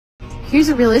Here's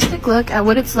a realistic look at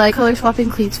what it's like color swapping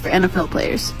cleats for NFL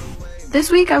players. This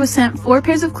week I was sent 4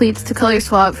 pairs of cleats to color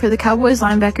swap for the Cowboys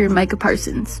linebacker Micah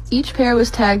Parsons. Each pair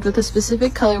was tagged with a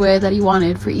specific colorway that he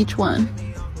wanted for each one.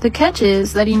 The catch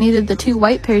is that he needed the 2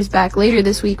 white pairs back later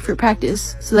this week for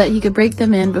practice so that he could break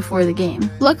them in before the game.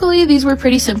 Luckily, these were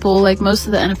pretty simple like most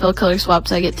of the NFL color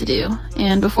swaps I get to do.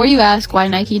 And before you ask why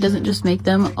Nike doesn't just make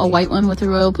them a white one with a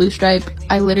royal blue stripe,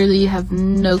 I literally have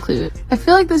no clue. I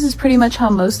feel like this is pretty much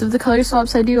how most of the color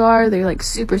swaps I do are. They're like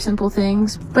super simple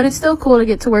things, but it's still cool to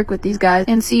get to work with these guys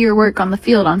and see your work on the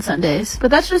field on Sundays. But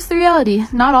that's just the reality.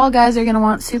 Not all guys are gonna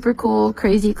want super cool,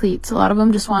 crazy cleats. A lot of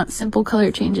them just want simple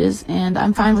color changes, and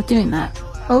I'm fine with doing that.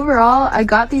 Overall, I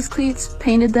got these cleats,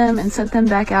 painted them, and sent them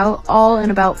back out all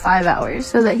in about 5 hours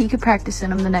so that he could practice in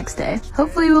them the next day.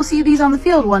 Hopefully we'll see these on the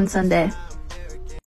field one Sunday.